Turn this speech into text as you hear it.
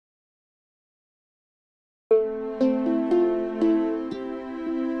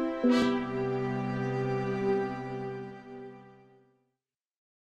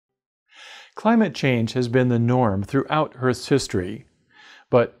Climate change has been the norm throughout Earth's history,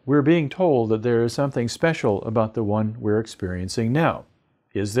 but we're being told that there is something special about the one we're experiencing now.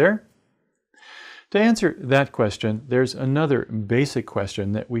 Is there? To answer that question, there's another basic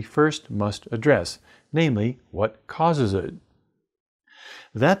question that we first must address, namely, what causes it?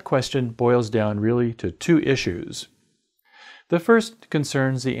 That question boils down really to two issues. The first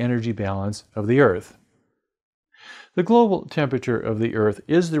concerns the energy balance of the Earth. The global temperature of the Earth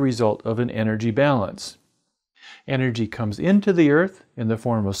is the result of an energy balance. Energy comes into the Earth in the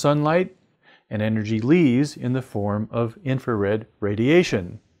form of sunlight, and energy leaves in the form of infrared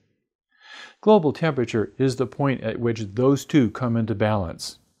radiation. Global temperature is the point at which those two come into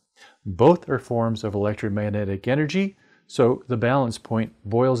balance. Both are forms of electromagnetic energy, so the balance point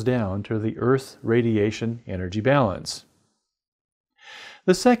boils down to the Earth's radiation energy balance.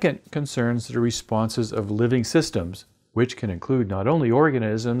 The second concerns the responses of living systems, which can include not only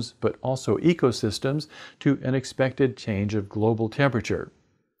organisms but also ecosystems, to an expected change of global temperature.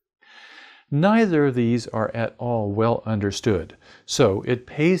 Neither of these are at all well understood, so it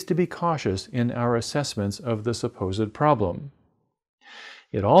pays to be cautious in our assessments of the supposed problem.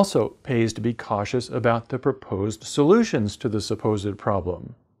 It also pays to be cautious about the proposed solutions to the supposed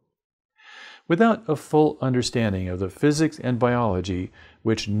problem. Without a full understanding of the physics and biology,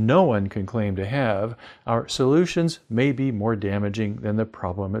 which no one can claim to have, our solutions may be more damaging than the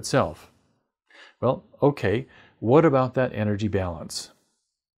problem itself. Well, okay, what about that energy balance?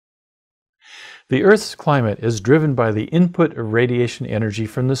 The Earth's climate is driven by the input of radiation energy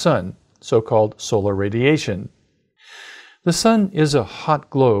from the Sun, so-called solar radiation. The Sun is a hot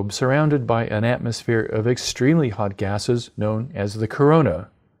globe surrounded by an atmosphere of extremely hot gases known as the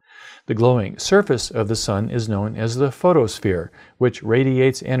corona. The glowing surface of the Sun is known as the photosphere, which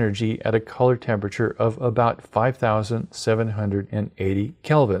radiates energy at a color temperature of about 5,780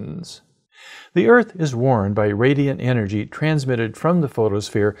 kelvins. The Earth is warmed by radiant energy transmitted from the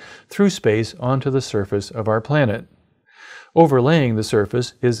photosphere through space onto the surface of our planet. Overlaying the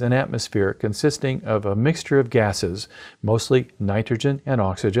surface is an atmosphere consisting of a mixture of gases, mostly nitrogen and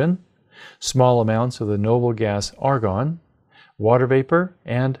oxygen, small amounts of the noble gas argon, water vapor,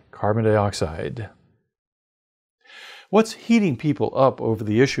 and carbon dioxide. What's heating people up over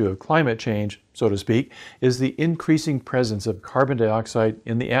the issue of climate change, so to speak, is the increasing presence of carbon dioxide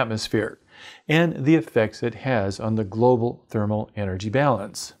in the atmosphere and the effects it has on the global thermal energy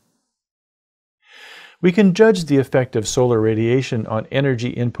balance. We can judge the effect of solar radiation on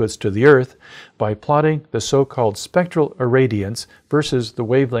energy inputs to the Earth by plotting the so-called spectral irradiance versus the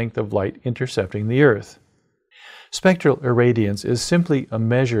wavelength of light intercepting the Earth. Spectral irradiance is simply a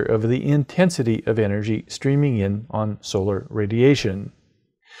measure of the intensity of energy streaming in on solar radiation.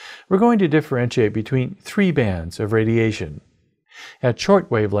 We're going to differentiate between three bands of radiation. At short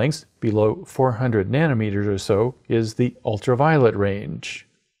wavelengths, below 400 nanometers or so, is the ultraviolet range.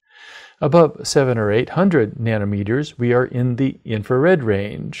 Above 700 or 800 nanometers, we are in the infrared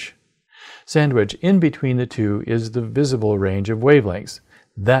range. Sandwiched in between the two is the visible range of wavelengths.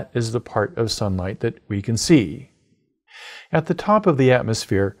 That is the part of sunlight that we can see. At the top of the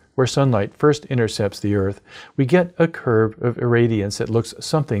atmosphere, where sunlight first intercepts the Earth, we get a curve of irradiance that looks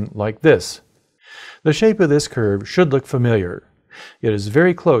something like this. The shape of this curve should look familiar. It is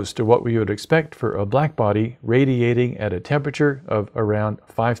very close to what we would expect for a black body radiating at a temperature of around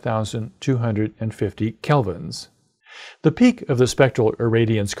 5,250 kelvins. The peak of the spectral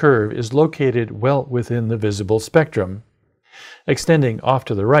irradiance curve is located well within the visible spectrum. Extending off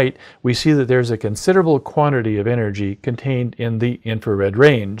to the right, we see that there's a considerable quantity of energy contained in the infrared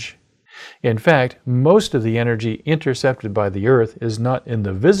range. In fact, most of the energy intercepted by the Earth is not in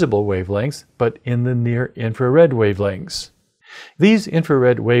the visible wavelengths, but in the near-infrared wavelengths. These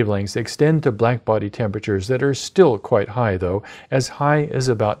infrared wavelengths extend to blackbody temperatures that are still quite high, though, as high as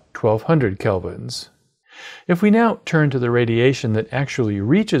about 1200 kelvins. If we now turn to the radiation that actually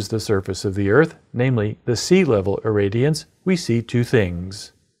reaches the surface of the Earth, namely the sea level irradiance, we see two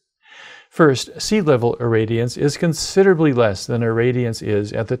things. First, sea level irradiance is considerably less than irradiance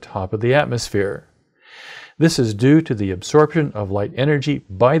is at the top of the atmosphere. This is due to the absorption of light energy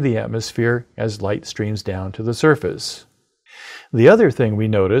by the atmosphere as light streams down to the surface. The other thing we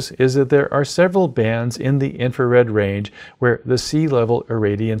notice is that there are several bands in the infrared range where the sea level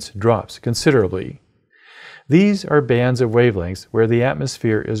irradiance drops considerably. These are bands of wavelengths where the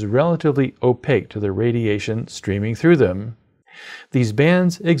atmosphere is relatively opaque to the radiation streaming through them. These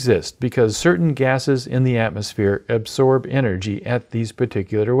bands exist because certain gases in the atmosphere absorb energy at these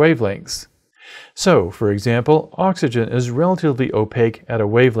particular wavelengths. So, for example, oxygen is relatively opaque at a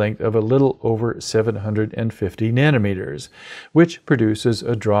wavelength of a little over 750 nanometers, which produces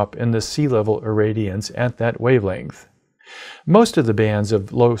a drop in the sea level irradiance at that wavelength. Most of the bands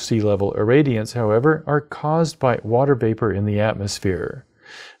of low sea level irradiance, however, are caused by water vapor in the atmosphere.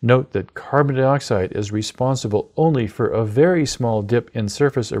 Note that carbon dioxide is responsible only for a very small dip in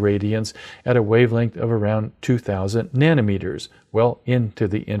surface irradiance at a wavelength of around 2000 nanometers, well into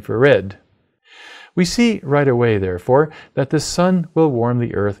the infrared. We see right away, therefore, that the sun will warm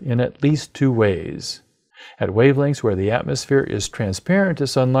the Earth in at least two ways. At wavelengths where the atmosphere is transparent to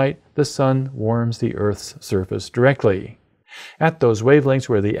sunlight, the sun warms the Earth's surface directly. At those wavelengths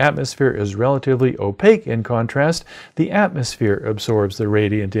where the atmosphere is relatively opaque, in contrast, the atmosphere absorbs the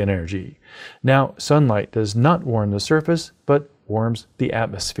radiant energy. Now, sunlight does not warm the surface, but warms the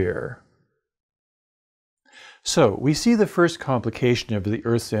atmosphere. So, we see the first complication of the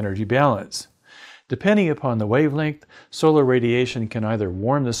Earth's energy balance. Depending upon the wavelength, solar radiation can either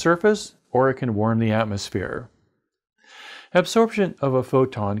warm the surface or it can warm the atmosphere. Absorption of a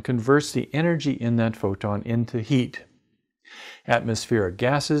photon converts the energy in that photon into heat. Atmospheric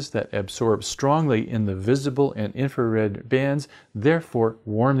gases that absorb strongly in the visible and infrared bands therefore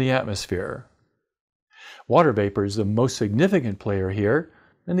warm the atmosphere. Water vapor is the most significant player here,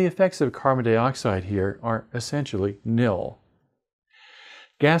 and the effects of carbon dioxide here are essentially nil.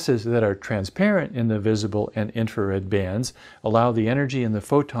 Gases that are transparent in the visible and infrared bands allow the energy in the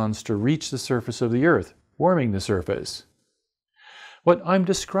photons to reach the surface of the Earth, warming the surface. What I'm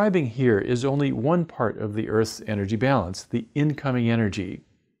describing here is only one part of the Earth's energy balance, the incoming energy.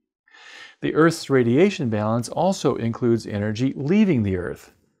 The Earth's radiation balance also includes energy leaving the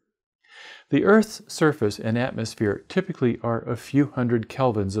Earth. The Earth's surface and atmosphere typically are a few hundred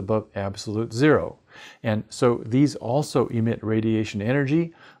kelvins above absolute zero, and so these also emit radiation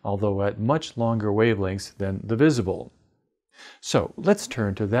energy, although at much longer wavelengths than the visible. So let's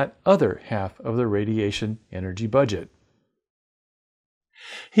turn to that other half of the radiation energy budget.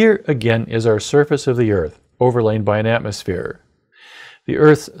 Here again is our surface of the Earth, overlain by an atmosphere. The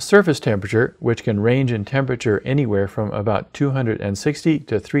Earth's surface temperature, which can range in temperature anywhere from about 260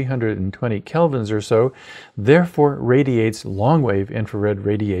 to 320 kelvins or so, therefore radiates long-wave infrared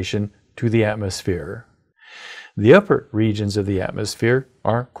radiation to the atmosphere. The upper regions of the atmosphere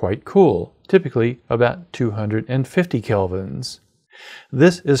are quite cool, typically about 250 kelvins.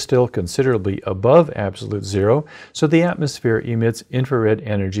 This is still considerably above absolute zero, so the atmosphere emits infrared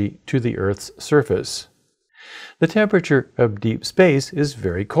energy to the Earth's surface. The temperature of deep space is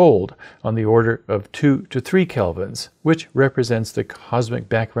very cold, on the order of 2 to 3 kelvins, which represents the cosmic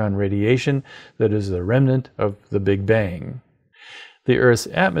background radiation that is the remnant of the Big Bang. The Earth's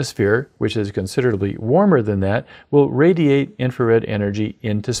atmosphere, which is considerably warmer than that, will radiate infrared energy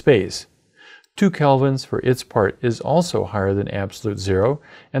into space. 2 kelvins for its part is also higher than absolute zero,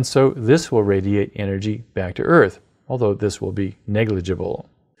 and so this will radiate energy back to Earth, although this will be negligible.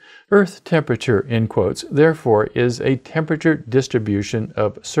 Earth temperature, in quotes, therefore, is a temperature distribution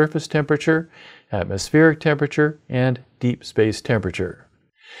of surface temperature, atmospheric temperature, and deep space temperature.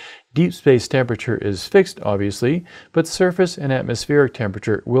 Deep space temperature is fixed, obviously, but surface and atmospheric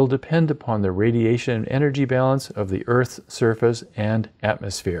temperature will depend upon the radiation and energy balance of the Earth's surface and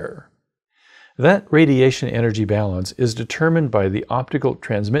atmosphere. That radiation energy balance is determined by the optical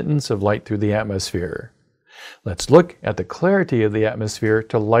transmittance of light through the atmosphere. Let's look at the clarity of the atmosphere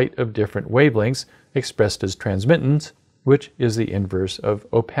to light of different wavelengths, expressed as transmittance, which is the inverse of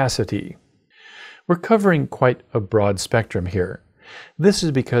opacity. We're covering quite a broad spectrum here. This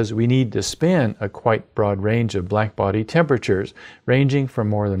is because we need to span a quite broad range of blackbody temperatures, ranging from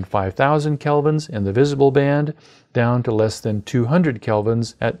more than 5,000 kelvins in the visible band down to less than 200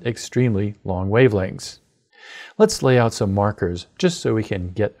 kelvins at extremely long wavelengths. Let's lay out some markers just so we can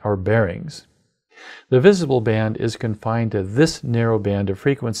get our bearings. The visible band is confined to this narrow band of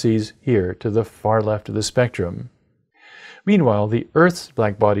frequencies here to the far left of the spectrum. Meanwhile, the Earth's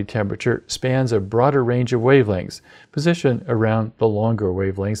blackbody temperature spans a broader range of wavelengths, positioned around the longer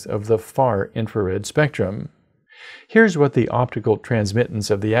wavelengths of the far infrared spectrum. Here's what the optical transmittance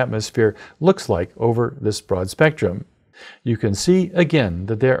of the atmosphere looks like over this broad spectrum. You can see again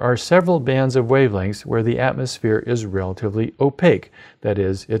that there are several bands of wavelengths where the atmosphere is relatively opaque, that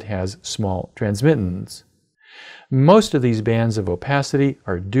is, it has small transmittance. Most of these bands of opacity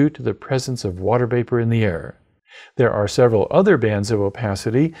are due to the presence of water vapor in the air. There are several other bands of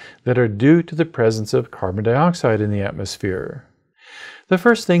opacity that are due to the presence of carbon dioxide in the atmosphere. The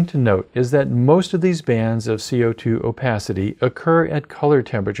first thing to note is that most of these bands of CO2 opacity occur at color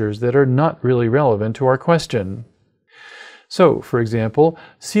temperatures that are not really relevant to our question. So, for example,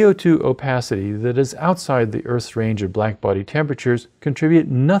 CO2 opacity that is outside the Earth's range of blackbody temperatures contribute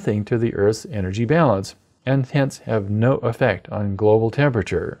nothing to the Earth's energy balance, and hence have no effect on global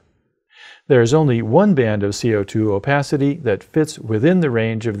temperature. There is only one band of CO2 opacity that fits within the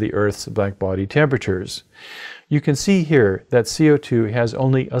range of the Earth's blackbody temperatures. You can see here that CO2 has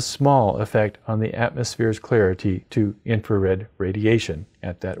only a small effect on the atmosphere's clarity to infrared radiation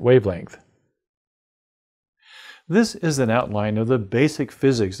at that wavelength. This is an outline of the basic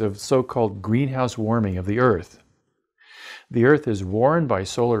physics of so-called greenhouse warming of the Earth. The Earth is warmed by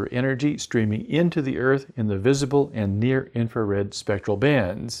solar energy streaming into the Earth in the visible and near-infrared spectral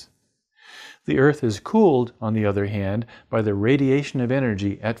bands. The Earth is cooled, on the other hand, by the radiation of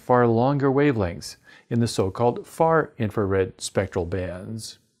energy at far longer wavelengths, in the so-called far infrared spectral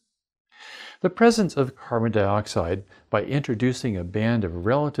bands. The presence of carbon dioxide, by introducing a band of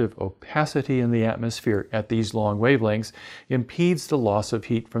relative opacity in the atmosphere at these long wavelengths, impedes the loss of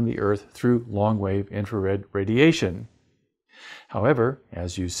heat from the Earth through long-wave infrared radiation. However,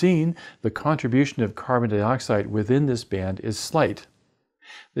 as you've seen, the contribution of carbon dioxide within this band is slight.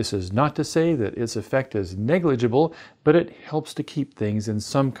 This is not to say that its effect is negligible, but it helps to keep things in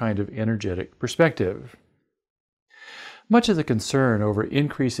some kind of energetic perspective. Much of the concern over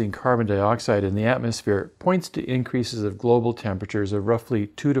increasing carbon dioxide in the atmosphere points to increases of global temperatures of roughly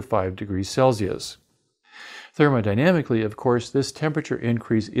 2 to 5 degrees Celsius. Thermodynamically, of course, this temperature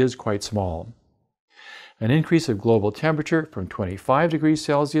increase is quite small. An increase of global temperature from 25 degrees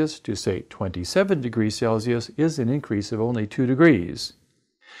Celsius to, say, 27 degrees Celsius is an increase of only 2 degrees.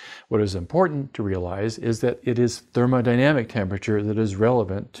 What is important to realize is that it is thermodynamic temperature that is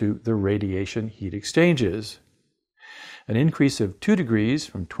relevant to the radiation heat exchanges. An increase of 2 degrees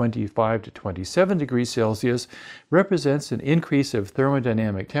from 25 to 27 degrees Celsius represents an increase of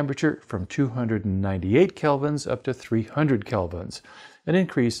thermodynamic temperature from 298 kelvins up to 300 kelvins, an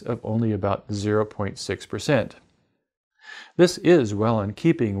increase of only about 0.6%. This is well in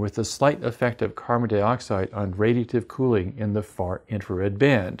keeping with the slight effect of carbon dioxide on radiative cooling in the far infrared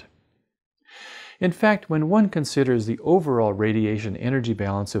band. In fact, when one considers the overall radiation energy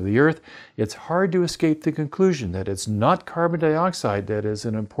balance of the Earth, it's hard to escape the conclusion that it's not carbon dioxide that is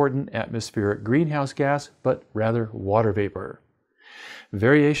an important atmospheric greenhouse gas, but rather water vapor.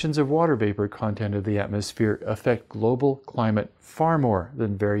 Variations of water vapor content of the atmosphere affect global climate far more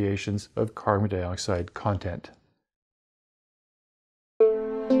than variations of carbon dioxide content.